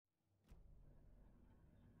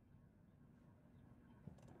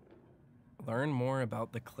Learn more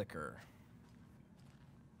about the clicker.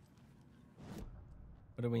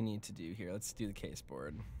 What do we need to do here? Let's do the case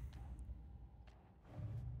board.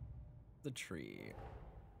 The tree.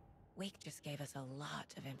 Wake just gave us a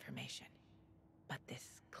lot of information. But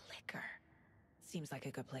this clicker seems like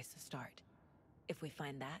a good place to start. If we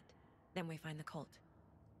find that, then we find the cult.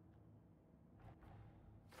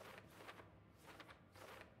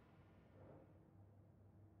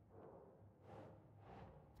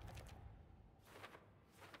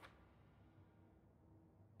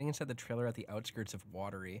 I think inside the trailer at the outskirts of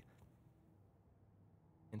Watery.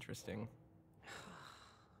 Interesting.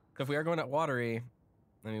 So if we are going at Watery,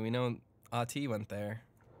 I mean, we know Ati went there.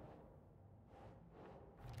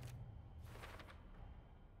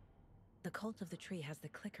 The cult of the tree has the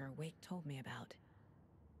clicker Wake told me about.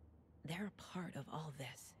 They're a part of all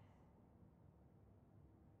this.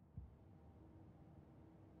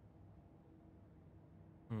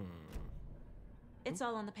 It's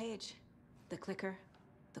all on the page. The clicker,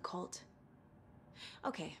 the cult.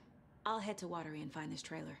 Okay, I'll head to Watery and find this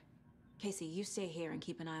trailer. Casey, you stay here and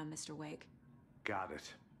keep an eye on Mr. Wake. Got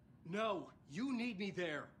it. No, you need me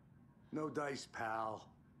there. No dice, pal.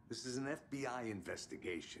 This is an FBI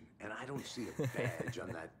investigation, and I don't see a badge on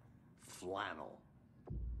that flannel.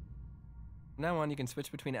 From now on, you can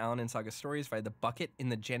switch between Alan and Saga stories via the bucket in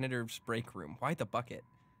the janitor's break room. Why the bucket?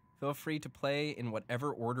 Feel free to play in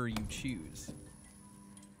whatever order you choose.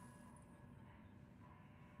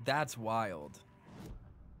 That's wild.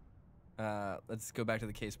 Let's go back to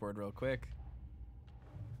the case board real quick.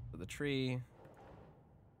 So the tree.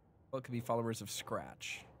 Well, it could be followers of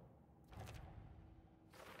Scratch.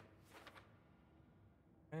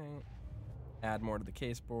 Okay. Add more to the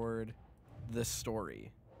case board. The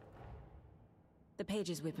story. The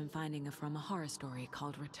pages we've been finding are from a horror story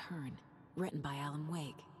called Return, written by Alan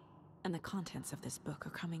Wake. And the contents of this book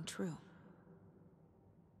are coming true.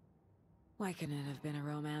 Why couldn't it have been a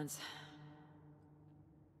romance?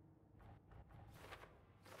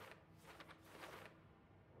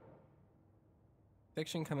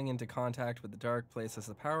 Fiction coming into contact with the dark place has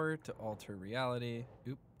the power to alter reality.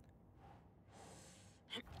 Oop.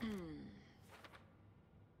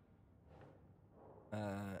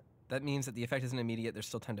 That means that the effect isn't immediate. There's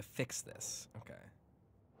still time to fix this. Okay.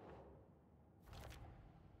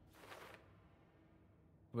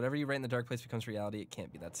 Whatever you write in the dark place becomes reality. It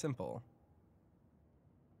can't be that simple.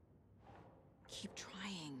 Keep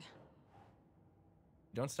trying.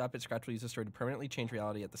 Don't stop it. Scratch will use the story to permanently change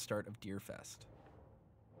reality at the start of Deerfest.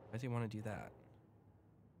 Why does he want to do that?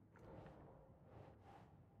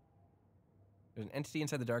 There's an entity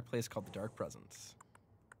inside the dark place called the Dark Presence.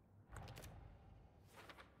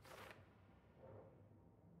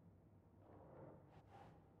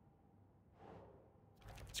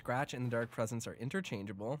 Scratch and the Dark Presence are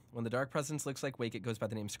interchangeable. When the Dark Presence looks like Wake, it goes by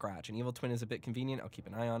the name Scratch. An evil twin is a bit convenient. I'll keep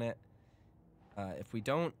an eye on it. If we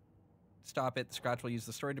don't stop it, Scratch will use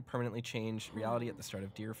the story to permanently change reality at the start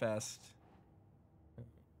of Deerfest.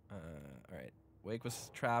 All right. Wake was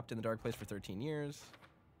trapped in the dark place for 13 years.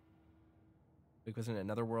 Wake was in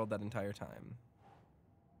another world that entire time.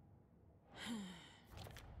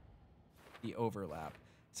 The overlap.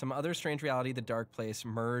 Some other strange reality, the dark place,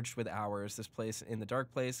 merged with ours. This place in the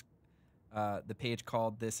dark place, the page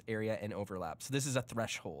called this area an overlap. So this is a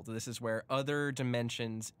threshold. This is where other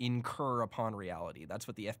dimensions incur upon reality. That's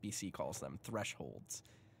what the FBC calls them, thresholds.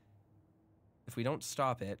 If we don't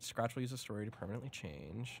stop it, Scratch will use a story to permanently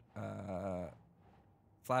change.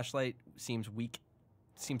 Flashlight seems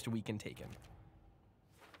to weaken Taken.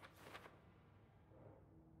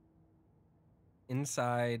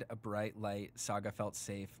 Inside a bright light, Saga felt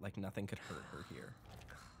safe, like nothing could hurt her here.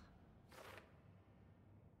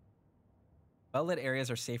 Well-lit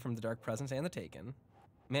areas are safe from the Dark Presence and the Taken.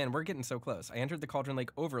 Man, we're getting so close. I entered the Cauldron Lake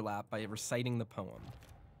overlap by reciting the poem.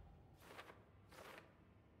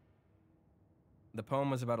 The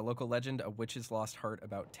poem was about a local legend, a witch's lost heart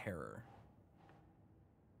about terror.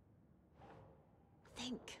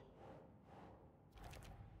 Think.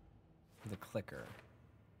 The clicker.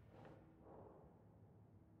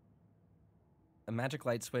 A magic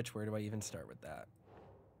light switch, where do I even start with that?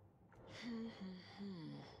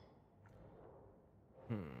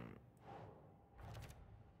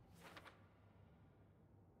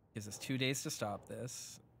 Gives us 2 days to stop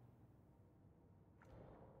this.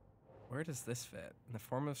 Where does this fit? In the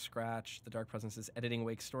form of Scratch, the Dark Presence is editing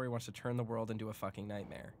Wake's story, wants to turn the world into a fucking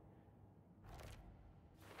nightmare.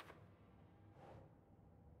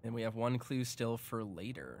 And we have one clue still for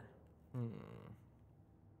later.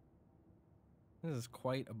 This is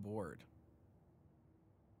quite a board.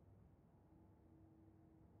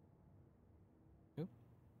 Oop.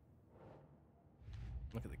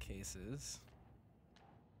 Look at the cases.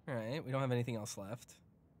 All right, we don't have anything else left.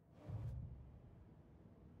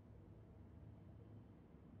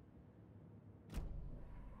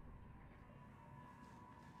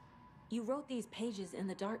 You wrote these pages in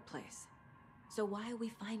the dark place. So why are we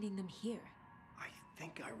finding them here? I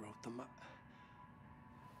think I wrote them.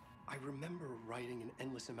 I remember writing an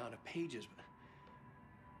endless amount of pages, but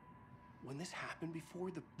when this happened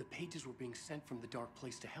before, the pages were being sent from the dark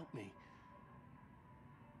place to help me.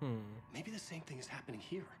 Maybe the same thing is happening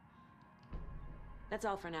here. That's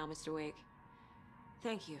all for now, Mr. Wake.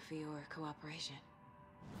 Thank you for your cooperation.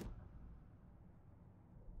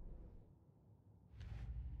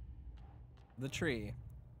 The tree.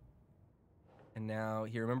 And now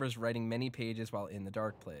he remembers writing many pages while in the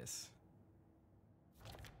dark place.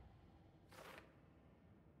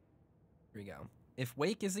 Here we go. If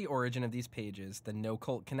Wake is the origin of these pages, then no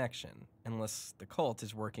cult connection, unless the cult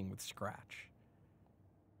is working with Scratch.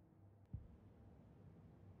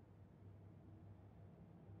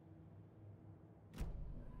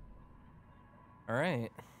 All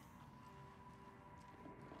right.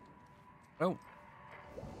 Oh.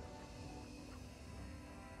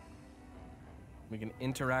 We can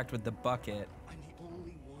interact with the bucket. I'm the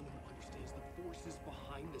only one who understands the forces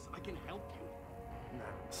behind this. I can help you. No,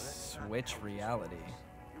 that's not Switch how this reality. works.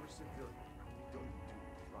 You're a civilian. You don't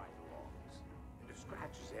do ride-alongs. And if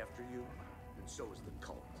Scratch is after you, then so is the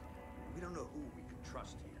cult. We don't know who we can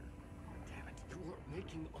trust here. Damn it, you are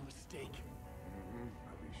making a mistake.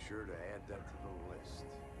 I'll be sure to add that to the list.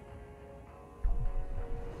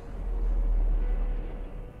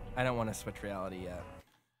 I don't want to switch reality yet.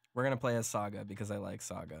 We're going to play as Saga because I like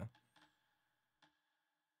Saga.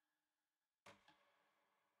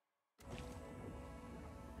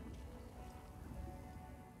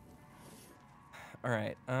 All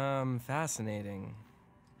right. Fascinating.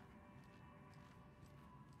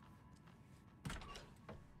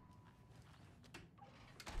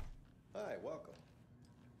 Hi, welcome.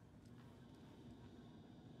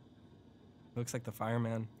 Looks like the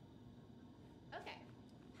fireman. Okay.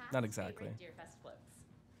 Not exactly. Deerfest floats.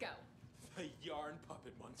 Go. The yarn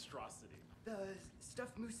puppet monstrosity. The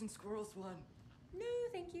stuffed moose and squirrels one. No,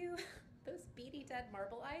 thank you. Those beady dead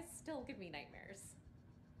marble eyes still give me nightmares.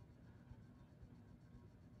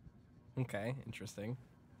 Okay, interesting.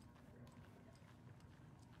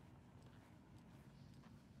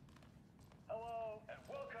 Hello, and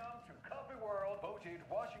welcome to Coffee World, voted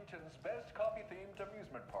Washington's best coffee-themed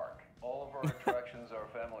amusement park. All of our attractions are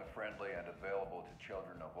family-friendly and available to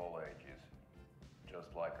children of all ages,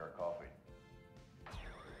 just like our coffee.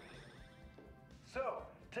 So,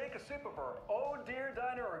 take a sip of our Oh Dear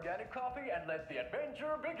Diner organic coffee and let the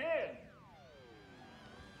adventure begin!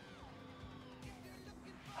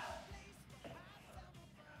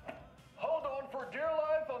 Hold on for dear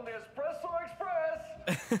life on the Espresso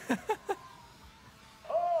Express!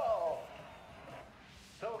 Oh!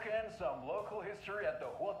 Soak in some local history at the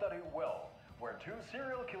Watery well, where two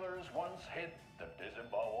serial killers once hid the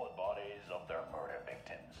disemboweled bodies of their murder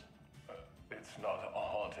victims. It's not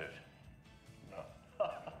haunted. No.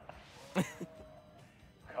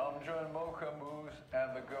 Come join Mocha Moose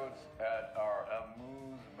and the goats at our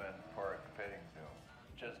amusement park petting zoo.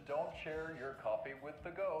 Just don't share your coffee with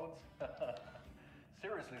the goats.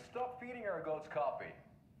 Seriously, stop feeding our goats coffee.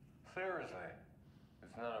 Seriously,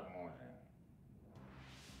 it's not amusing.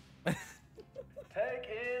 Take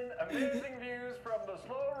in amazing views from the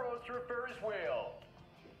slow roaster Ferris wheel.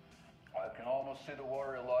 I can almost see the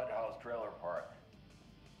Watery Lighthouse trailer park.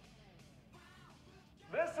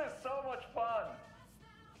 This is so much fun.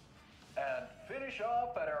 And finish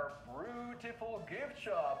off at our beautiful gift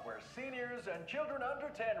shop where seniors and children under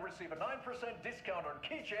 10 receive a 9% discount on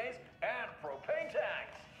keychains and propane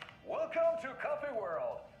tanks. Welcome to Coffee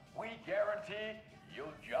World. We guarantee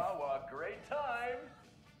you'll jaw a great time.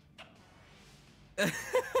 This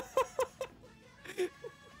is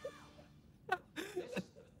the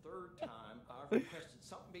third time I've requested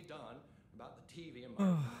something be done about the TV in my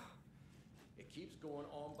room. It keeps going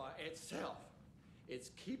on by itself.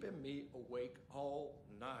 It's keeping me awake all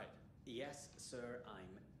night. Yes, sir,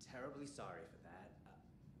 I'm terribly sorry for that.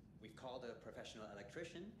 We've called a professional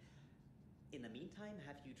electrician. In the meantime,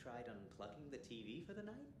 have you tried unplugging the TV for the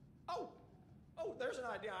night? Oh, there's an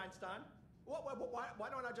idea, Einstein. Why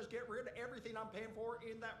don't I just get rid of everything I'm paying for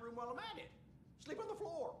in that room while I'm at it? Sleep on the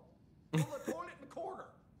floor. On the toilet in the corner.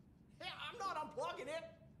 Hey, I'm not unplugging it.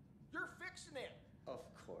 You're fixing it. Of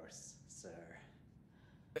course, sir.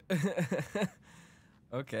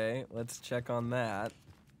 Okay, let's check on that.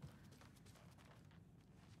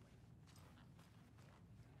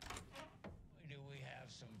 Do we have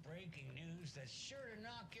some break breaking news that's sure to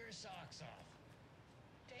knock your socks off.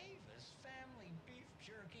 Davis Family Beef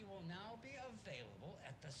Jerky will now be available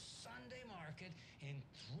at the Sunday market in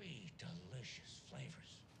 3 delicious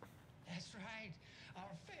flavors. That's right,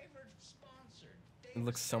 our favorite sponsor, It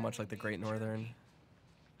looks so much like the Great Northern.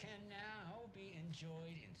 can now be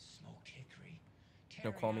enjoyed in smoked hickory,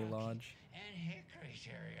 Snoqualmie teriyaki, Lodge. and hickory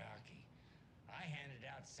teriyaki. I handed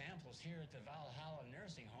out samples here at the Valhalla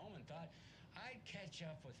Nursing Home and thought I'd catch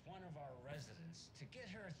up with one of our residents to get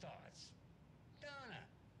her thoughts. Donna,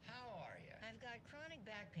 how are you? I've got chronic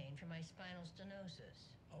back pain from my spinal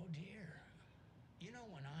stenosis. Oh dear. You know,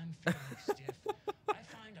 when I'm feeling stiff, I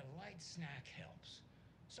find a light snack helps.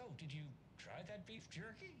 So, did you try that beef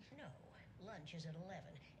jerky? No, lunch is at 11,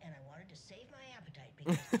 and I wanted to save my appetite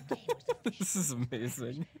because today was the fish. This is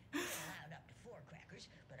amazing. I'm allowed up to 4 crackers,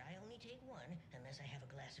 but I only take 1 unless I have a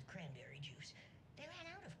glass of cranberry juice. They ran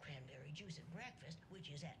out of cranberry juice at breakfast,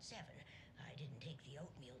 which is at 7. I didn't take the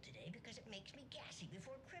oatmeal today because it makes me gassy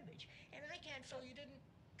before cribbage, and I can't. So you didn't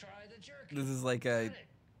try the jerky? This is like a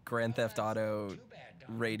Grand Theft Auto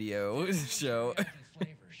radio show.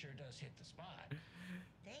 Flavor sure does hit the spot.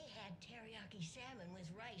 They had teriyaki salmon with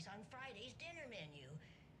rice on Friday's dinner menu.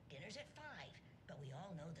 Dinner's at 5, but we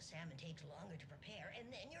all know the salmon takes longer to prepare, and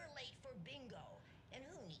then you're late for bingo. And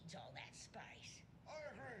who needs all that spice? I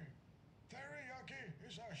agree. Teriyaki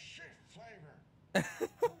is a shit flavor.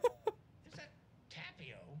 Is that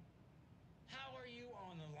Tapio? How are you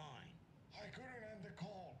on the line? I couldn't end the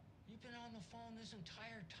call. You've been on the phone this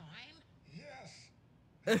entire time? Yes.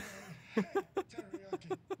 I hate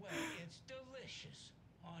teriyaki. Well, it's delicious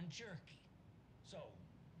on jerky. So,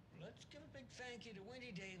 let's give a big thank you to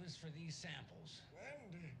Wendy Davis for these samples.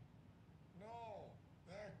 Wendy? No,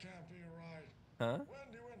 that can't be right. Huh?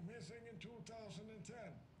 Wendy went missing in 2010.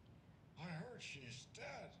 I heard she's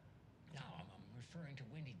dead. No, I'm referring to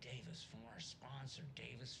Wendy Davis from our sponsor,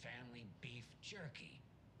 Davis Family Beef Jerky.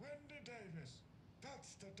 Wendy Davis.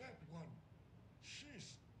 That's the dead one.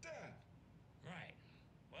 She's dead. Right.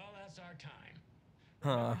 Well, that's our time. Huh.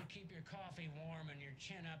 Remember to keep your coffee warm and your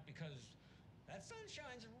chin up because that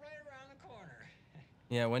sunshine's right around the corner.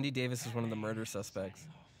 Yeah, Wendy Davis is one of the murder suspects.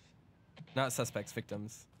 Not suspects,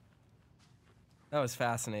 victims. That was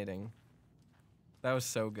fascinating. That was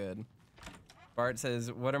so good. Bart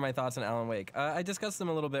says, what are my thoughts on Alan Wake? I discussed them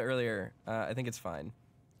a little bit earlier. I think it's fine.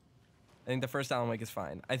 I think the first Alan Wake is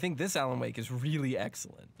fine. I think this Alan Wake is really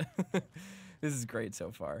excellent. This is great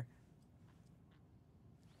so far.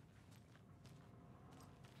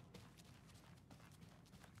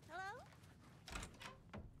 Hello?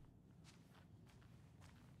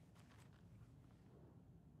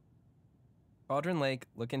 Baldwin Lake,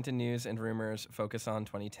 look into news and rumors, focus on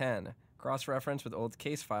 2010. Cross-reference with old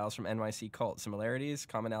case files from NYC cult. Similarities,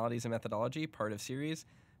 commonalities, and methodology, part of series.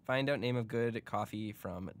 Find out name of good coffee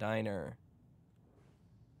from diner.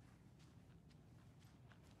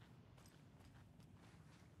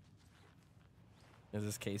 Is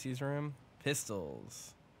this Casey's room?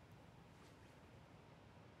 Pistols.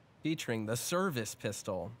 Featuring the service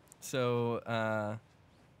pistol. So,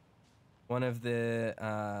 one of the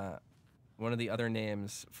other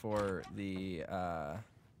names for the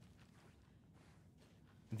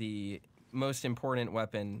most important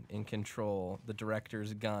weapon in Control, the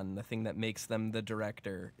director's gun, the thing that makes them the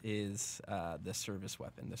director, is the service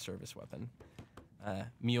weapon.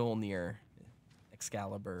 Mjolnir,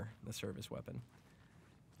 Excalibur, the service weapon.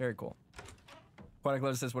 Very cool. Aquatic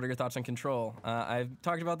Lotus says, what are your thoughts on Control? I've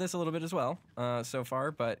talked about this a little bit as well so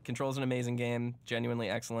far, but Control's an amazing game, genuinely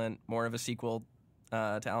excellent, more of a sequel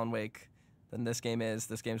to Alan Wake than this game is.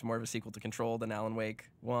 This game's more of a sequel to Control than Alan Wake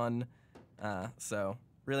 1. So,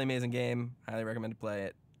 really amazing game. Highly recommend to play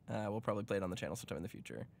it. We'll probably play it on the channel sometime in the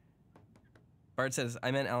future. Bart says, I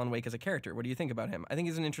meant Alan Wake as a character. What do you think about him? I think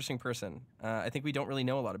he's an interesting person. I think we don't really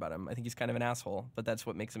know a lot about him. I think he's kind of an asshole, but that's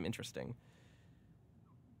what makes him interesting.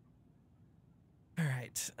 All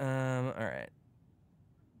right.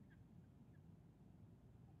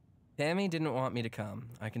 Tammy didn't want me to come.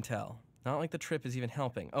 I can tell. Not like the trip is even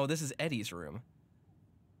helping. Oh, this is Eddie's room.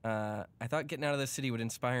 I thought getting out of the city would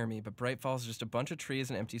inspire me, but Bright Falls is just a bunch of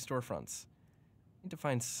trees and empty storefronts. Need to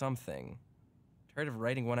find something. Tired of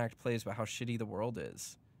writing one-act plays about how shitty the world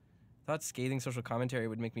is. Thought scathing social commentary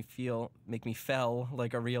would make me fell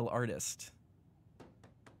like a real artist.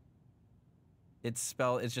 It's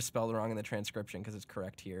just spelled wrong in the transcription because it's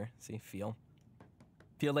correct here. See, feel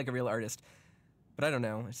like a real artist. But I don't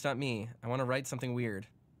know. It's not me. I want to write something weird.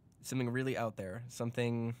 Something really out there.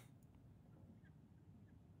 Something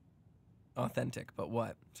authentic. But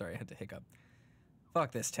what? Sorry, I had to hiccup.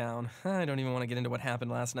 Fuck this town. I don't even want to get into what happened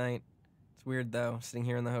last night. It's weird, though, sitting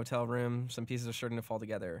here in the hotel room, some pieces are starting to fall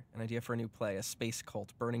together. An idea for a new play, a space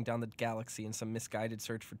cult burning down the galaxy in some misguided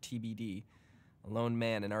search for TBD. A lone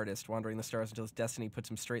man, an artist, wandering the stars until his destiny puts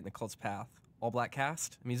him straight in the cult's path. All-black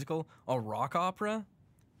cast? A musical? A rock opera?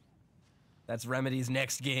 That's Remedy's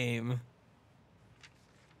next game.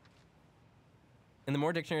 In the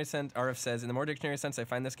more dictionary sense, RF says, in the more dictionary sense, I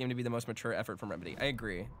find this game to be the most mature effort from Remedy. I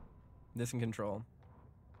agree. This in Control.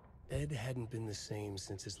 Ed hadn't been the same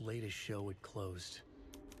since his latest show had closed.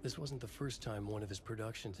 This wasn't the first time one of his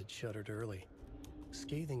productions had shuttered early.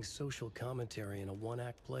 Scathing social commentary in a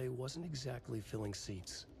one-act play wasn't exactly filling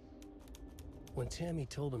seats. When Tammy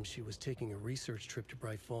told him she was taking a research trip to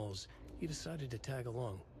Bright Falls, he decided to tag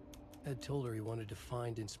along. Ed told her he wanted to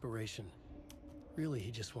find inspiration. Really,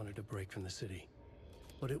 he just wanted a break from the city.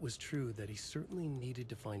 But it was true that he certainly needed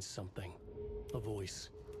to find something. A voice,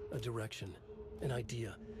 a direction, an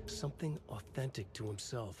idea, something authentic to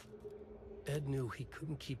himself. Ed knew he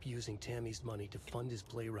couldn't keep using Tammy's money to fund his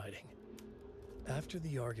playwriting. After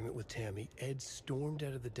the argument with Tammy, Ed stormed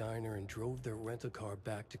out of the diner and drove their rental car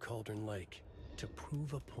back to Cauldron Lake to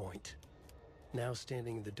prove a point. Now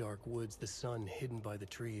standing in the dark woods, the sun hidden by the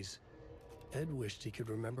trees, Ed wished he could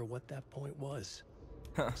remember what that point was.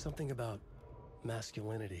 Something about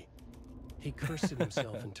masculinity. He cursed at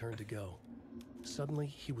himself and turned to go. Suddenly,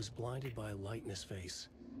 he was blinded by a light in his face.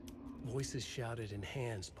 Voices shouted and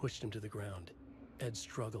hands pushed him to the ground. Ed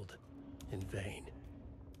struggled in vain.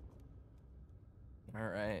 All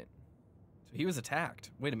right. So he was attacked.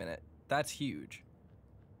 Wait a minute. That's huge.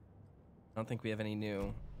 I don't think we have any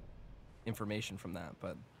new information from that,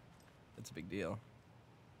 but it's a big deal.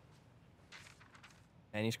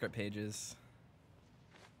 Manuscript pages.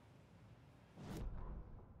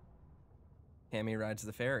 Tammy rides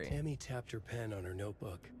the ferry. Tammy tapped her pen on her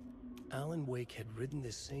notebook. Alan Wake had ridden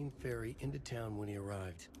this same ferry into town when he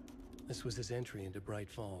arrived. This was his entry into Bright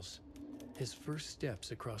Falls. His first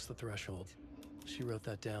steps across the threshold. She wrote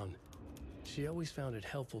that down. She always found it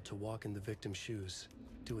helpful to walk in the victim's shoes,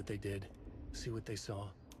 do what they did, see what they saw.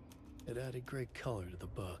 It added great color to the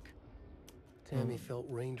book. Tammy felt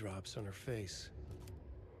raindrops on her face.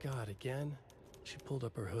 God, again? She pulled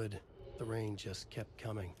up her hood. The rain just kept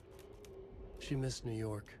coming. She missed New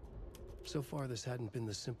York. So far, this hadn't been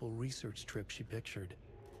the simple research trip she pictured.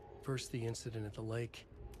 First the incident at the lake,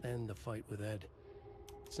 then the fight with Ed.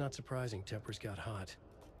 It's not surprising tempers got hot.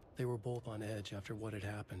 They were both on edge after what had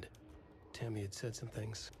happened. Tammy had said some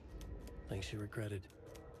things she regretted.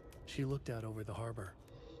 She looked out over the harbor.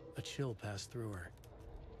 A chill passed through her.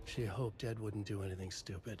 She hoped Ed wouldn't do anything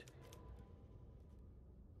stupid.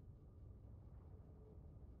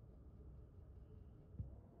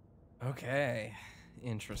 Okay.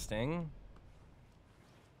 Interesting.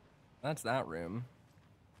 That's that room.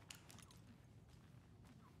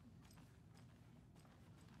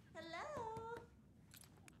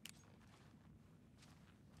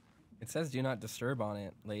 It says do not disturb on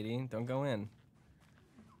it, lady. Don't go in.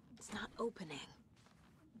 It's not opening.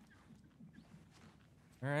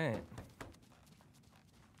 All right.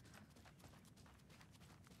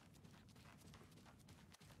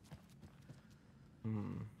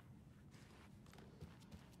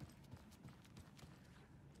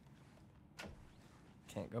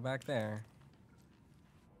 Can't go back there.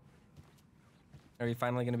 Are you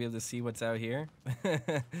finally going to be able to see what's out here?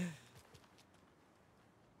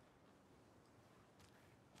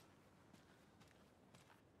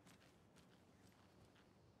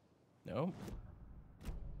 Nope.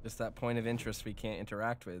 Just that point of interest we can't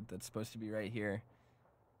interact with that's supposed to be right here.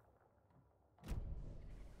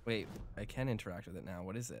 Wait, I can interact with it now.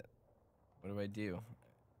 What is it? What do I do?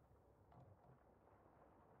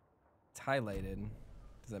 It's highlighted.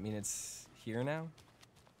 Does that mean it's here now?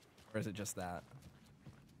 Or is it just that?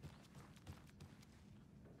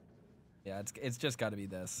 Yeah, it's just got to be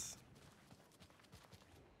this.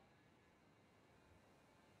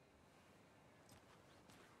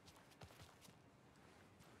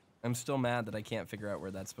 I'm still mad that I can't figure out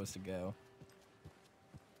where that's supposed to go.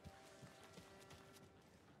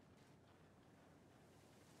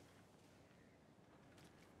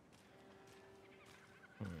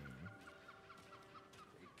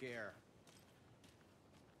 Take care.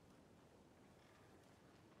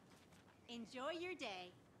 Enjoy your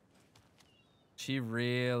day. She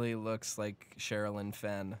really looks like Sherilyn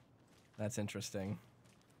Fenn. That's interesting.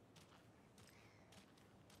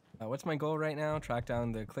 What's my goal right now? Track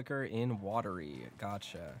down the clicker in Watery.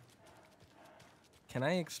 Gotcha. Can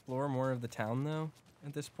I explore more of the town, though,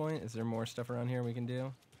 at this point? Is there more stuff around here we can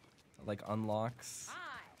do? Like unlocks?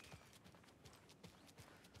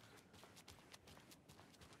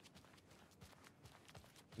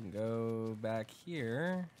 We can go back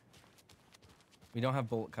here. We don't have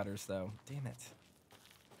bullet cutters, though. Damn it.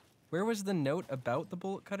 Where was the note about the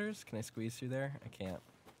bullet cutters? Can I squeeze through there? I can't.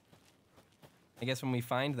 I guess when we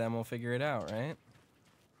find them, we'll figure it out, right?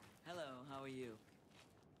 Hello, how are you?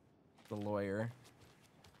 The lawyer.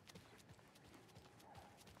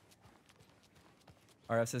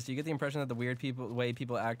 RF says, do you get the impression that the weird way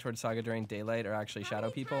people act towards Saga during daylight are actually shadow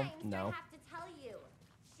people? No.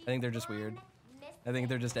 I think they're just weird. I think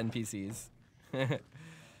they're just NPCs.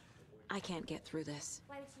 I can't get through this.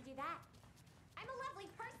 Why would she do that? I'm a lovely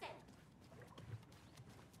person.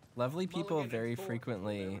 Lovely people Mulligan very and Thorpe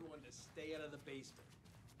frequently. told everyone to stay out of the basement.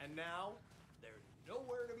 And now, they're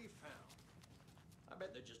nowhere to be found. I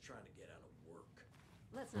bet they're just trying to get out of work.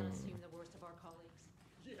 Let's not assume the worst of our colleagues.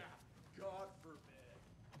 Yeah, God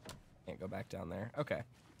forbid. Can't go back down there. Okay.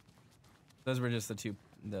 Those were just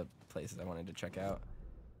the places I wanted to check out.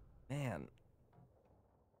 Man.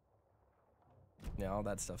 Yeah, all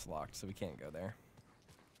that stuff's locked, so we can't go there.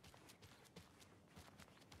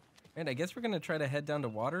 And I guess we're gonna try to head down to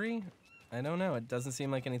Watery? I don't know, it doesn't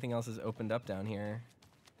seem like anything else has opened up down here.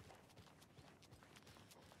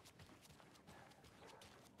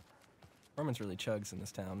 Performance really chugs in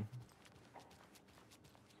this town.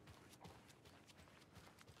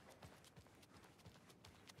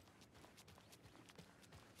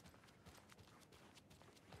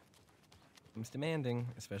 Seems demanding,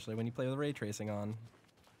 especially when you play with ray tracing on.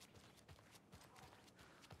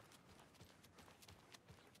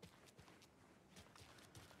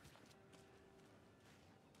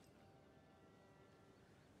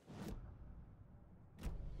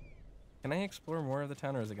 Can I explore more of the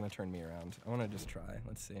town, or is it going to turn me around? I want to just try.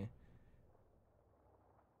 Let's see.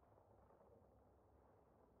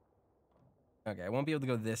 Okay, I won't be able to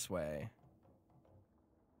go this way.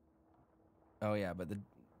 Oh yeah, but the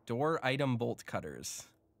door item bolt cutters.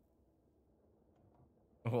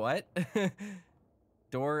 What?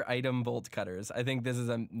 Door item bolt cutters. I think this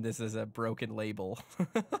is a broken label.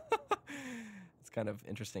 It's kind of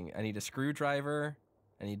interesting. I need a screwdriver.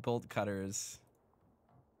 I need bolt cutters.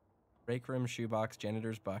 Break room, shoebox,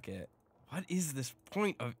 janitor's bucket. What is this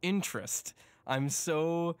point of interest? I'm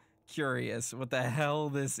so curious what the hell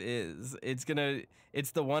this is. It's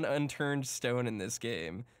the one unturned stone in this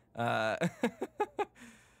game.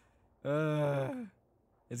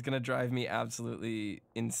 It's gonna drive me absolutely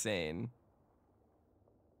insane.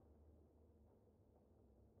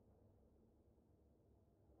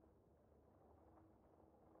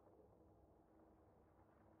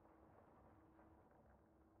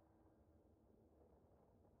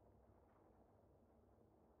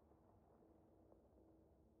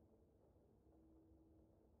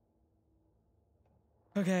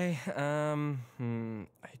 Okay, I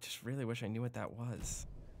just really wish I knew what that was.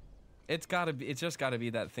 It's just gotta be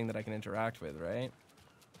that thing that I can interact with, right?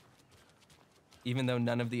 Even though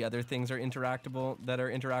none of the other things are interactable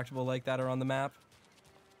like that are on the map.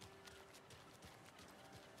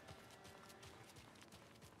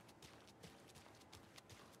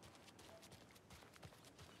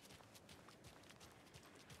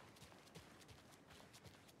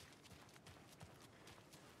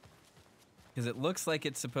 Because it looks like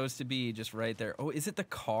it's supposed to be just right there. Oh, is it the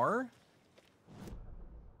car?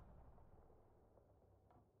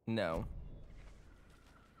 No.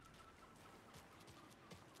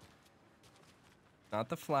 Not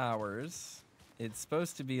the flowers. It's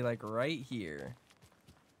supposed to be like right here.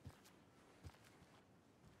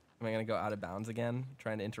 Am I gonna go out of bounds again,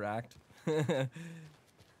 trying to interact? Let's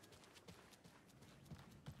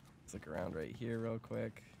look around right here real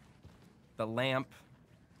quick. The lamp.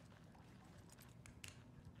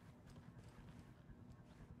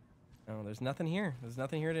 Oh, there's nothing here. There's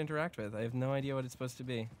nothing here to interact with. I have no idea what it's supposed to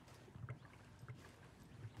be.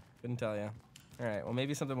 Couldn't tell you. All right, well,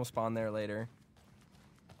 maybe something will spawn there later.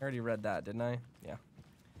 I already read that, didn't I? Yeah.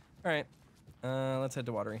 All right, let's head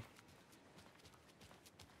to Watery.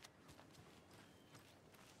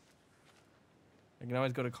 I can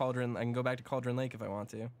always go to Cauldron. I can go back to Cauldron Lake if I want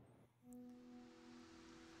to.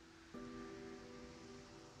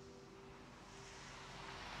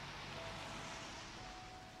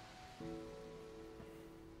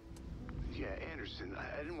 Yeah, Anderson,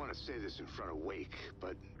 I didn't want to say this in front of Wake,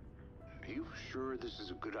 but are you sure this is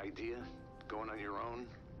a good idea? Going on your own?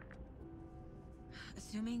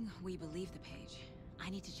 Assuming we believe the page, I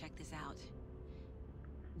need to check this out.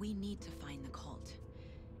 We need to find the cult.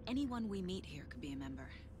 Anyone we meet here could be a member.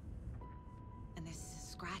 And this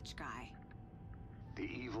Scratch guy. The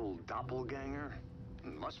evil doppelganger?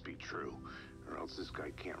 Must be true, or else this guy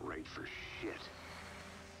can't write for shit.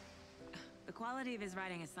 The quality of his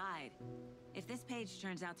writing aside, if this page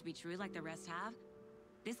turns out to be true like the rest have,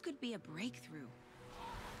 this could be a breakthrough.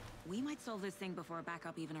 We might solve this thing before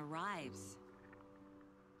backup even arrives.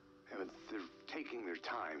 Yeah, but they're taking their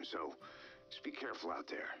time, so just be careful out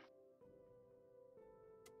there.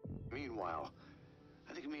 Meanwhile,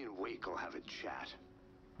 I think me and Wake will have a chat.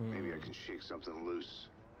 Maybe I can shake something loose.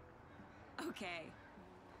 Okay.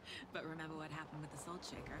 But remember what happened with the Salt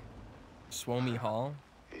Shaker? Swomey Hall?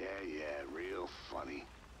 Yeah, real funny.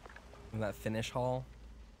 Isn't that Finnish Hall?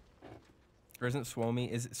 Or isn't Swomey?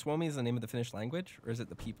 Is Swomey is the name of the Finnish language, or is it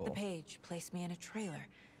the people? The page placed me in a trailer,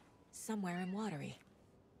 somewhere in Watery.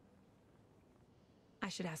 I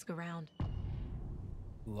should ask around.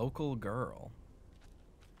 Local girl.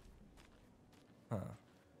 Huh.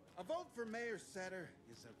 A vote for Mayor Setter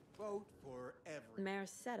is a vote for everyone. Mayor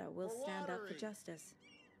Seta will For stand up for Watery. justice.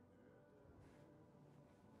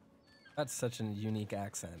 That's such a unique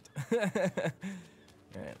accent. All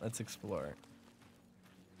right, let's explore.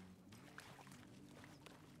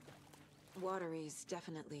 Watery's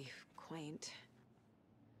definitely quaint.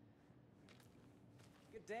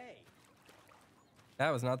 Good day.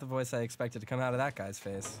 That was not the voice I expected to come out of that guy's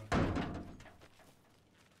face.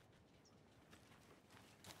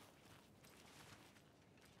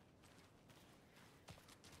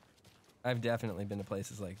 I've definitely been to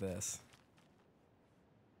places like this.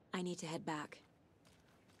 I need to head back.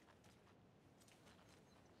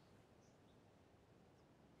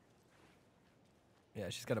 Yeah,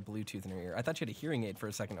 she's got a Bluetooth in her ear. I thought she had a hearing aid for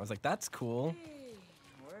a second. I was like, that's cool. Hey,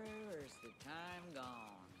 where's the time gone?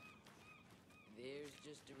 There's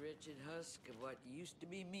just a wretched husk of what used to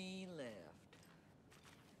be me left.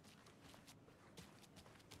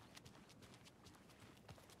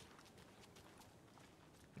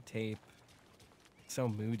 Tape. So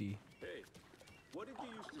moody. Hey, what did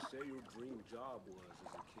you used to say your dream job was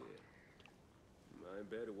as a kid? I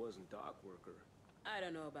bet it wasn't dock worker. I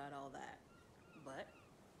don't know about all that, but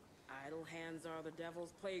idle hands are the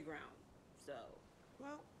devil's playground, so...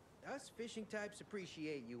 Well, us fishing types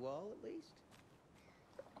appreciate you all, at least.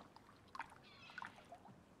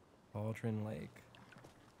 Cauldron Lake.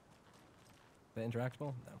 The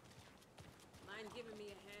interactable? No. Mind giving me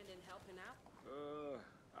a hand in helping out?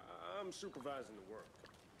 I'm supervising the work.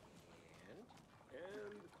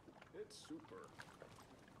 And it's super.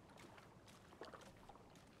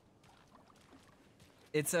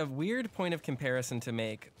 It's a weird point of comparison to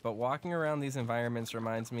make, but walking around these environments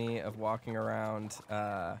reminds me of walking around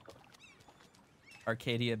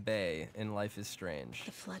Arcadia Bay in Life is Strange.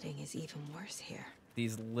 The flooding is even worse here.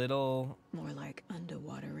 These little... More like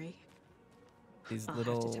underwatery. These I'll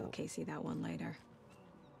little... have to tell Casey that one later.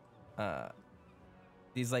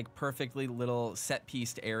 These like perfectly little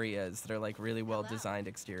set-pieced areas that are like really well-designed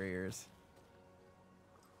exteriors.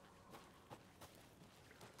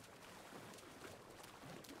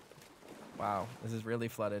 Wow, this is really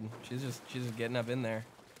flooded. She's just getting up in there.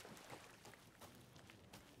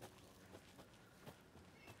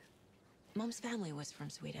 Mom's family was from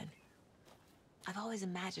Sweden. I've always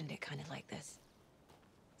imagined it kind of like this.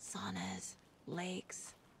 Saunas,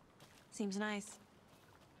 lakes. Seems nice.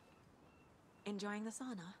 Enjoying the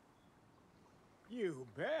sauna? You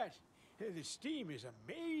bet. The steam is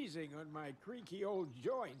amazing on my creaky old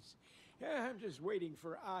joints. I'm just waiting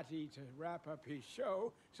for Ati to wrap up his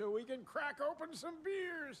show so we can crack open some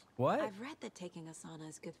beers. What? I've read that taking a sauna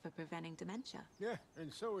is good for preventing dementia. Yeah,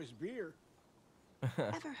 and so is beer.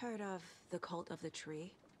 Ever heard of the cult of the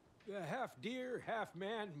tree? The half-deer,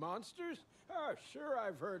 half-man monsters? Oh, sure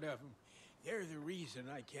I've heard of them. They're the reason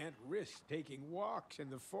I can't risk taking walks in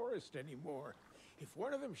the forest anymore. If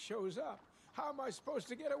one of them shows up, how am I supposed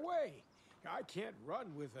to get away? I can't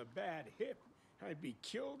run with a bad hip. I'd be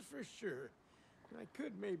killed for sure. I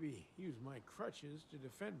could maybe use my crutches to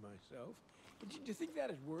defend myself. Do you think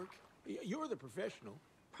that'd work? You're the professional.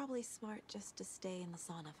 Probably smart just to stay in the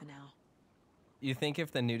sauna for now. You think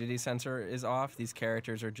if the nudity sensor is off, these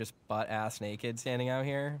characters are just butt-ass naked standing out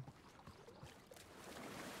here?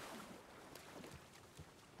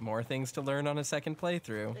 More things to learn on a second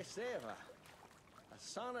playthrough. Hey, Seva, a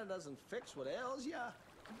sauna doesn't fix what ails ya.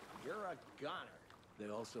 You're a goner. They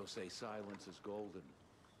also say silence is golden.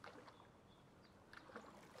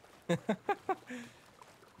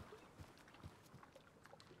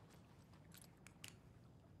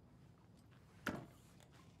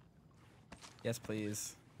 Yes,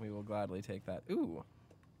 please. We will gladly take that. Ooh.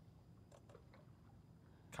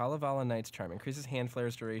 Kalevala Knight's Charm. Increases hand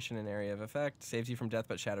flares duration and area of effect. Saves you from death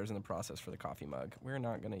but shatters in the process for the coffee mug. We're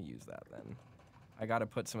not going to use that then. I got to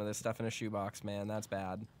put some of this stuff in a shoebox, man. That's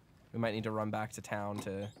bad. We might need to run back to town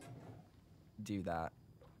to do that.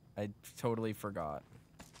 I totally forgot.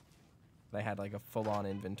 I had like a full-on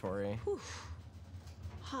inventory. Whew.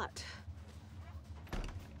 Hot.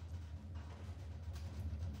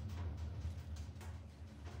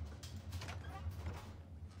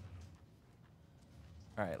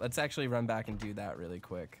 All right, let's actually run back and do that really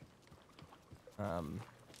quick.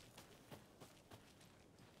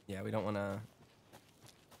 Yeah, we don't want to...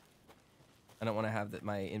 I don't want to have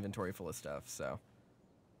my inventory full of stuff, so...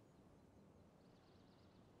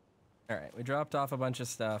 All right, we dropped off a bunch of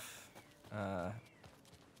stuff. Now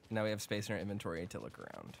we have space in our inventory to look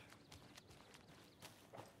around.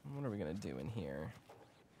 What are we going to do in here?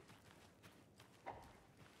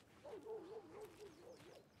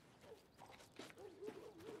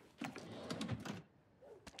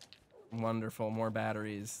 Wonderful, more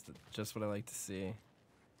batteries. Just what I like to see.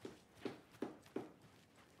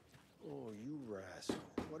 Oh, you rascal.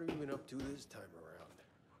 What have you been up to this time around?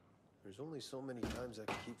 There's only so many times I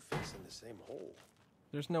can keep fixing the same hole.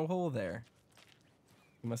 There's no hole there.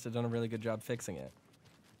 You must have done a really good job fixing it.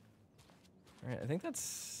 All right, I think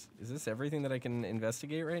that's... Is this everything that I can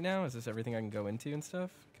investigate right now? Is this everything I can go into and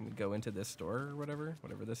stuff? Can we go into this store or whatever?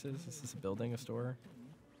 Whatever this is. Is this a building, a store?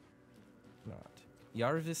 Not.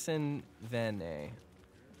 Jarvisen Vene.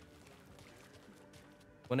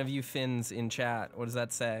 One of you Finns in chat, what does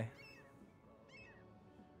that say?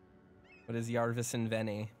 What is Jarvisen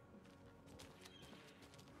Vene?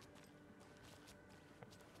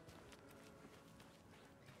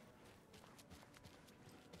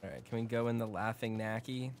 Alright, can we go in the Laughing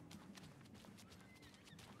Knacky?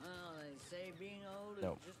 Well, they say being old is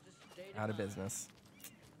Nope. just a state Out of mind. business.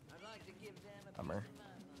 I'd like to give them a Bummer.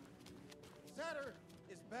 Better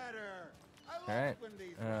is better. I love Alright, it when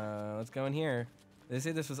these let's go in here. Did they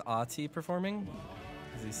say this was Ati performing?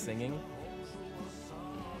 Is he singing?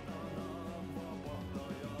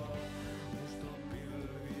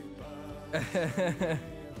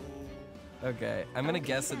 Okay, I'm gonna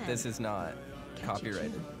guess that this is not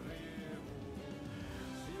copyrighted.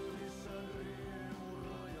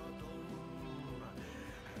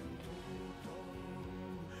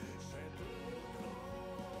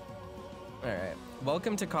 Alright,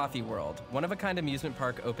 welcome to Coffee World. One-of-a-kind amusement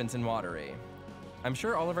park opens in Watery. I'm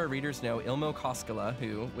sure all of our readers know Ilmo Koskela,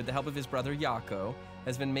 who, with the help of his brother Jaakko,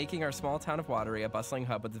 has been making our small town of Watery a bustling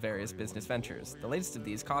hub with various business ventures. The latest of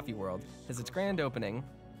these, Coffee World, has its grand opening.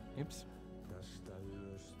 Oops.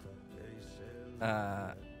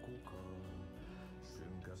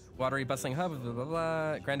 Watery bustling hub, blah, blah,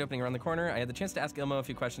 blah. Grand opening around the corner. I had the chance to ask Ilmo a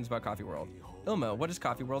few questions about Coffee World. Ilmo, what is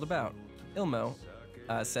Coffee World about? Ilmo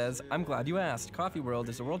says, I'm glad you asked. Coffee World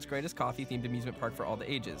is the world's greatest coffee-themed amusement park for all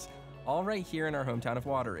the ages. All right here in our hometown of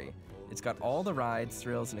Watery. It's got all the rides,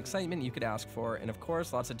 thrills, and excitement you could ask for, and of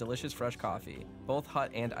course, lots of delicious fresh coffee, both hot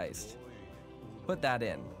and iced. Put that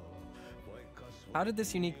in. How did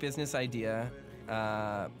this unique business idea,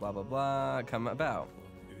 blah, blah, blah, come about?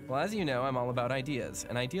 Well, as you know, I'm all about ideas,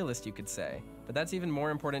 an idealist, you could say. But that's even more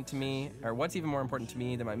important to me, or what's even more important to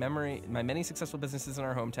me than my many successful businesses in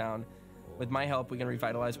our hometown. With my help, we can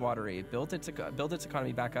revitalize Watery, build its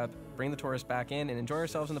economy back up, bring the tourists back in, and enjoy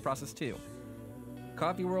ourselves in the process too.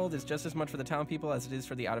 Coffee World is just as much for the town people as it is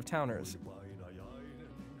for the out-of-towners.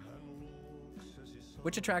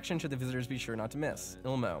 Which attraction should the visitors be sure not to miss?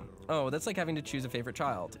 Ilmo. Oh, that's like having to choose a favorite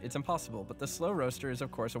child. It's impossible, but the Slow Roaster is of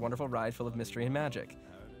course a wonderful ride full of mystery and magic.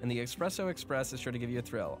 And the Espresso Express is sure to give you a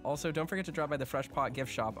thrill. Also, don't forget to drop by the Fresh Pot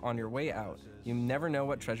gift shop on your way out. You never know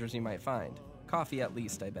what treasures you might find. Coffee at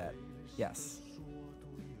least, I bet. Yes.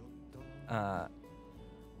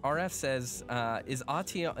 RF says,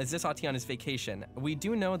 is this Ati on his vacation? We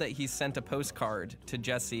do know that he sent a postcard to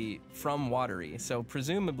Jesse from Watery, so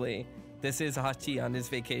presumably this is Ati on his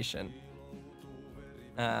vacation.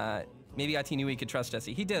 Maybe Ati knew he could trust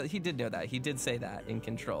Jesse. He did know that. He did say that in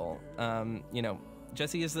Control. You know,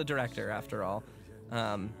 Jesse is the director after all.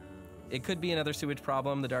 It could be another sewage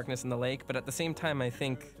problem, the darkness in the lake, but at the same time, I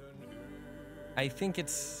think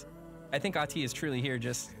Ati is truly here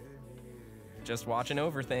just watching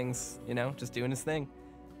over things, you know, just doing his thing.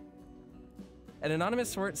 An anonymous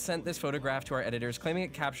source sent this photograph to our editors, claiming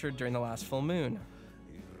it captured during the last full moon.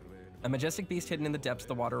 A majestic beast hidden in the depths of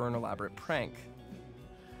the water or an elaborate prank.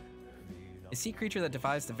 A sea creature that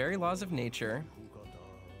defies the very laws of nature,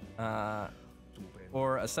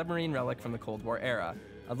 or a submarine relic from the Cold War era.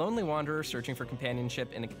 A lonely wanderer searching for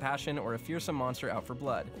companionship and compassion, or a fearsome monster out for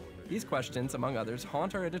blood. These questions, among others,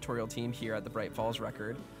 haunt our editorial team here at the Bright Falls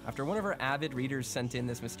Record after one of our avid readers sent in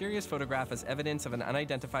this mysterious photograph as evidence of an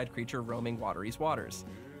unidentified creature roaming Watery's waters.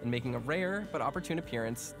 And making a rare but opportune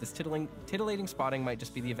appearance, this titillating spotting might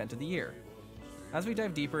just be the event of the year. As we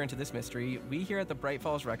dive deeper into this mystery, we here at the Bright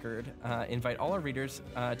Falls Record invite all our readers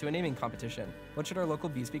to a naming competition. What should our local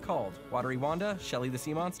beast be called? Watery Wanda? Shelly the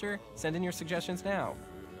Sea Monster? Send in your suggestions now.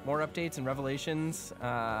 More updates and revelations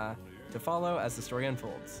to follow as the story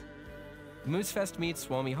unfolds. Moose Fest meets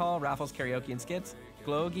Suomi Hall, raffles, karaoke, and skits.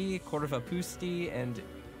 Glogi, Korva Pusti, and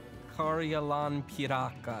Karjalan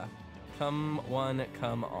Piraka. Come one,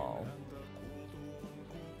 come all.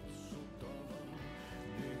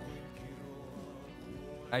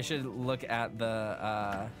 I should look at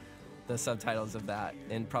the subtitles of that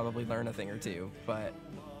and probably learn a thing or two, but...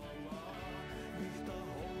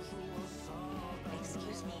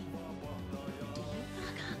 Excuse me. Do you...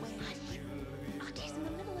 Wait, Auntie, in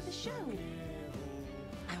the middle of the show.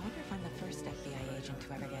 I wonder if I'm the first FBI agent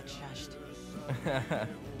to ever get shushed.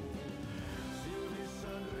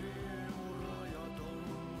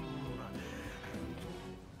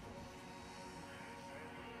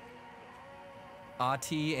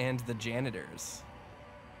 Ati and the Janitors.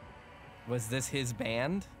 Was this his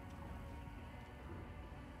band?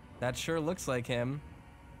 That sure looks like him.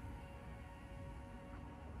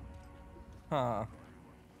 Huh.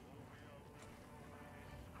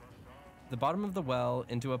 The bottom of the well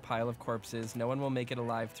into a pile of corpses. No one will make it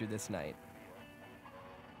alive through this night.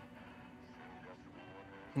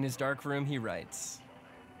 In his dark room, he writes.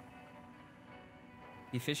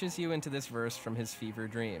 He fishes you into this verse from his fever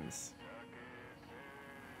dreams.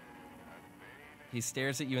 He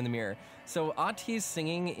stares at you in the mirror. So Ati's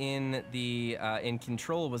singing in the in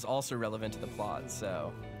Control was also relevant to the plot.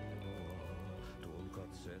 So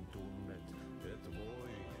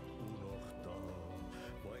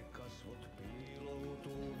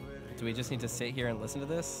do we just need to sit here and listen to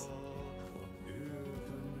this?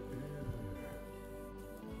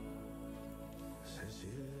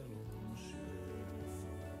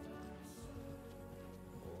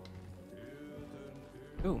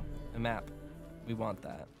 Ooh, a map. We want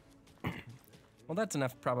that. Well, that's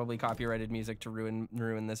enough probably copyrighted music to ruin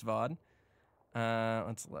this VOD.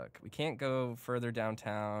 Let's look. We can't go further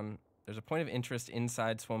downtown. There's a point of interest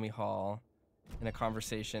inside Suomi Hall and a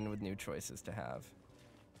conversation with new choices to have.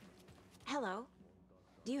 Hello.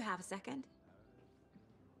 Do you have a second?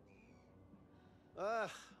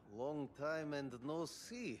 Long time and no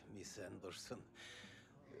see, Miss Anderson.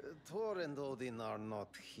 Thor and Odin are not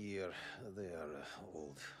here. They are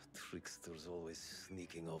old tricksters always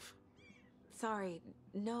sneaking off. Sorry,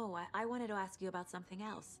 no, I wanted to ask you about something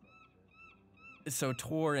else. So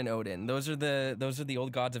Thor and Odin, those are the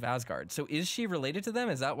old gods of Asgard. So is she related to them?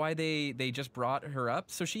 Is that why they just brought her up?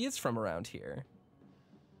 So she is from around here.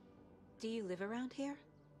 Do you live around here?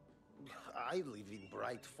 I live in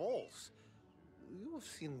Bright Falls. You have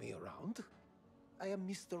seen me around. I am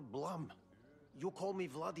Mr. Blum. You call me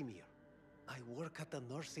Vladimir. I work at a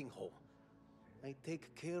nursing home. I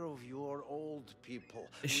take care of your old people.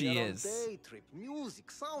 She We are is. On day trip, music,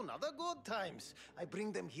 sauna, the good times. I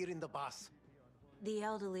bring them here in the bus. The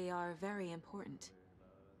elderly are very important.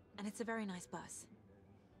 And it's a very nice bus.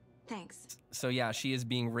 Thanks. So yeah, she is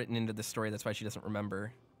being written into the story. That's why she doesn't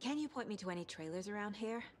remember. Can you point me to any trailers around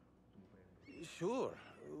here? Sure.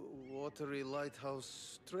 Watery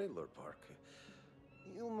Lighthouse Trailer Park.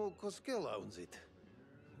 Ilmo Koskela owns it.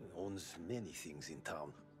 He owns many things in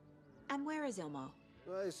town. And where is Ilmo?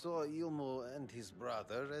 I saw Ilmo and his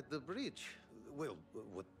brother at the bridge. Well,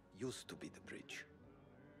 what used to be the bridge.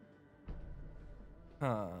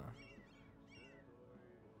 Huh.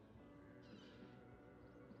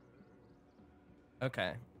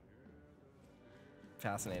 Okay.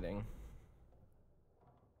 Fascinating.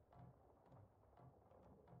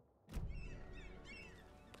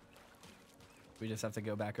 We just have to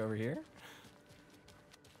go back over here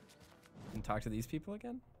and talk to these people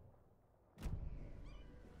again?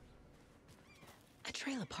 A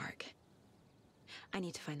trailer park. I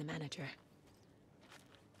need to find the manager.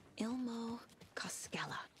 Ilmo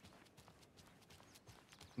Koskela.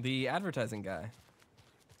 The advertising guy.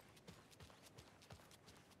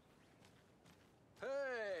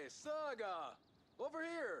 Hey, Saga! Over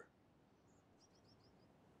here!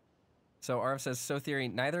 So RF says, so theory,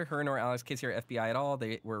 neither her nor Alex Casey are FBI at all.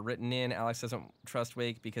 They were written in. Alex doesn't trust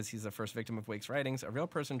Wake because he's the first victim of Wake's writings, a real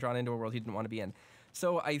person drawn into a world he didn't want to be in.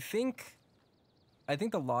 So I think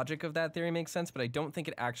the logic of that theory makes sense, but I don't think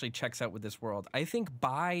it actually checks out with this world. I think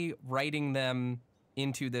by writing them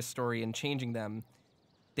into this story and changing them,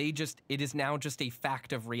 it is now just a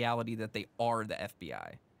fact of reality that they are the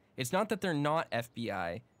FBI. It's not that they're not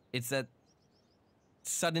FBI, it's that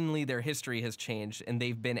suddenly their history has changed and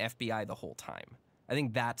they've been FBI the whole time. I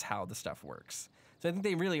think that's how the stuff works. So I think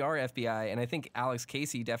they really are FBI, and I think Alex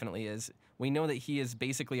Casey definitely is. We know that he is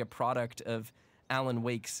basically a product of Alan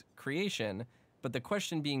Wake's creation. But the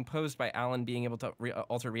question being posed by Alan being able to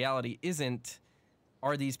alter reality isn't,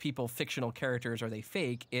 are these people fictional characters? Are they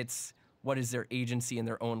fake? It's, what is their agency in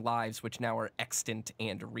their own lives, which now are extant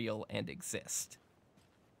and real and exist?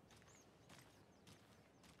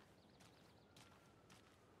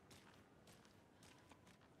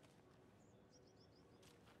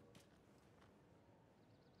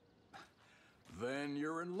 Then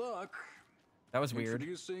you're in luck. That was weird.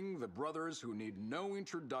 Introducing the brothers who need no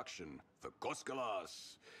introduction, the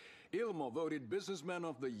Koskalas. Ilmo voted Businessman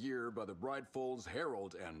of the Year by the Bright Falls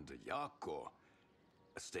Herald, and Jaakko,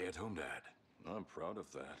 a stay-at-home dad. I'm proud of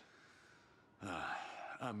that.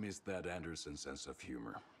 I missed that Anderson sense of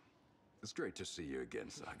humor. It's great to see you again,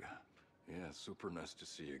 Saga. Yeah, super nice to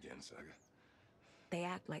see you again, Saga. They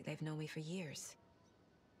act like they've known me for years.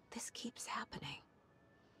 This keeps happening.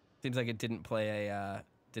 Seems like it didn't play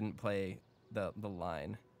the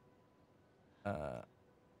line. I'm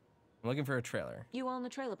looking for a trailer. You own the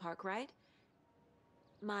trailer park, right?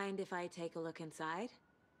 Mind if I take a look inside?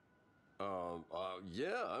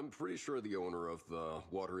 Yeah, I'm pretty sure the owner of the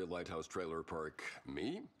Watery Lighthouse Trailer Park,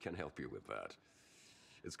 me, can help you with that.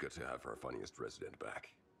 It's good to have our funniest resident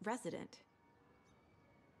back. Resident?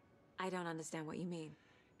 I don't understand what you mean.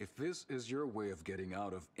 If this is your way of getting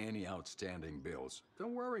out of any outstanding bills,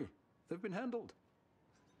 don't worry. They've been handled.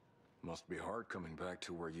 Must be hard coming back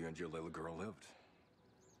to where you and your little girl lived.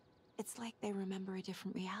 It's like they remember a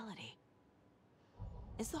different reality.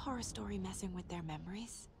 Is the horror story messing with their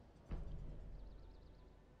memories?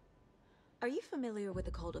 Are you familiar with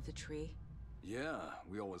the Cult of the Tree? Yeah,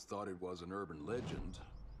 we always thought it was an urban legend.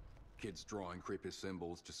 Kids drawing creepy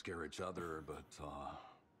symbols to scare each other, but,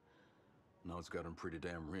 now it's gotten pretty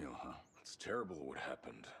damn real, huh? It's terrible what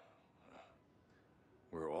happened.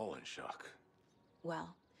 We're all in shock.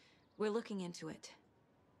 Well, we're looking into it.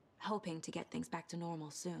 Hoping to get things back to normal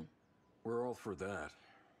soon. We're all for that.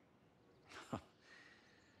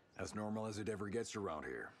 As normal as it ever gets around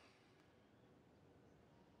here.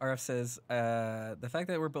 RF says, the fact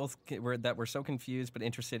that we're so confused but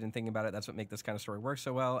interested in thinking about it, that's what makes this kind of story work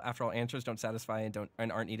so well. After all, answers don't satisfy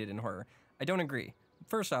and aren't needed in horror. I don't agree.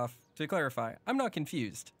 First off, to clarify, I'm not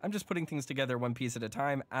confused. I'm just putting things together one piece at a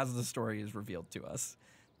time as the story is revealed to us.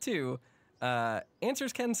 Two,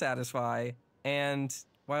 answers can satisfy, and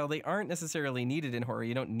while they aren't necessarily needed in horror,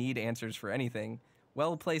 you don't need answers for anything.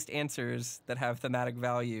 Well-placed answers that have thematic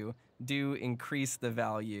value do increase the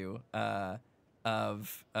value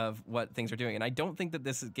of what things are doing. And I don't think that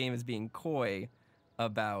this game is being coy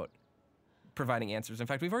about providing answers. In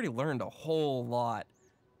fact, we've already learned a whole lot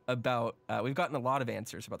about, we've gotten a lot of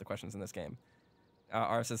answers about the questions in this game.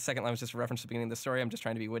 RS's second line was just a reference to the beginning of the story. I'm just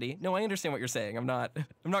trying to be witty. No, I understand what you're saying. I'm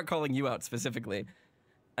not calling you out specifically.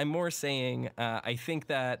 I'm more saying, I think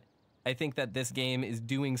that this game is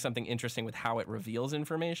doing something interesting with how it reveals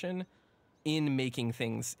information in making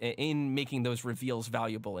those reveals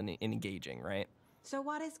valuable and engaging, right? So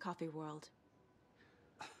what is Coffee World?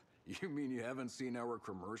 You mean you haven't seen our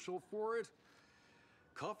commercial for it?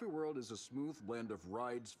 Coffee World is a smooth blend of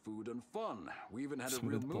rides, food, and fun. We even had a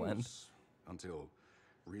real moose until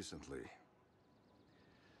recently.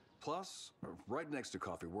 Plus, right next to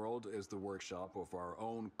Coffee World is the workshop of our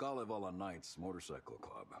own Kalevala Knights Motorcycle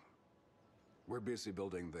Club. We're busy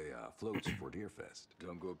building the floats for Deerfest.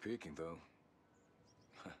 Don't go peeking, though.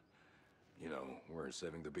 You know, we're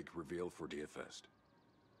saving the big reveal for Deerfest.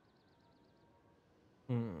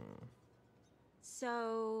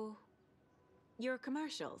 So, your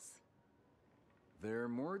commercials? They're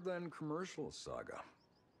more than commercials, Saga.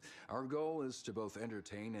 Our goal is to both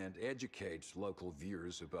entertain and educate local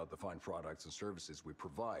viewers about the fine products and services we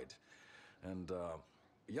provide. And,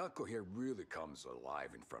 Jaakko here really comes alive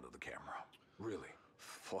in front of the camera. Really.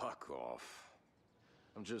 Fuck off.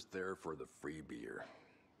 I'm just there for the free beer.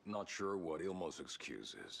 Not sure what Ilmo's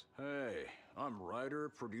excuse is. Hey, I'm writer,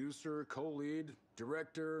 producer, co-lead,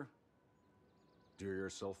 director. Do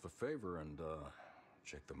yourself a favor and,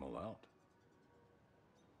 check them all out.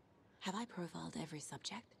 Have I profiled every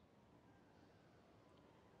subject?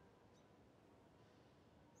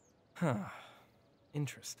 Huh.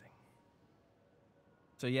 Interesting.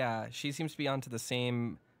 So yeah, she seems to be onto the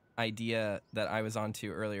same idea that I was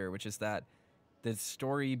onto earlier, which is that the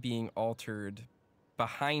story being altered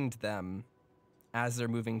behind them as they're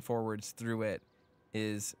moving forwards through it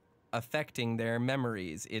is affecting their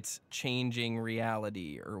memories. It's changing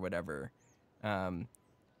reality or whatever. And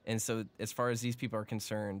so as far as these people are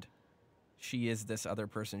concerned, she is this other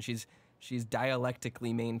person. She's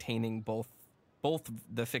dialectically maintaining both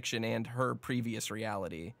the fiction and her previous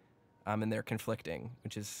reality, and they're conflicting,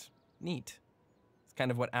 which is neat. It's kind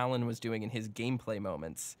of what Alan was doing in his gameplay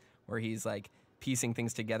moments, where he's like piecing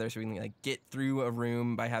things together so he can like get through a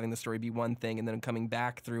room by having the story be one thing and then coming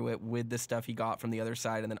back through it with the stuff he got from the other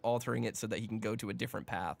side and then altering it so that he can go to a different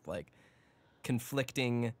path. Like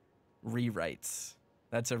conflicting rewrites.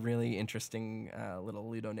 That's a really interesting little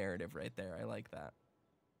ludonarrative right there. I like that.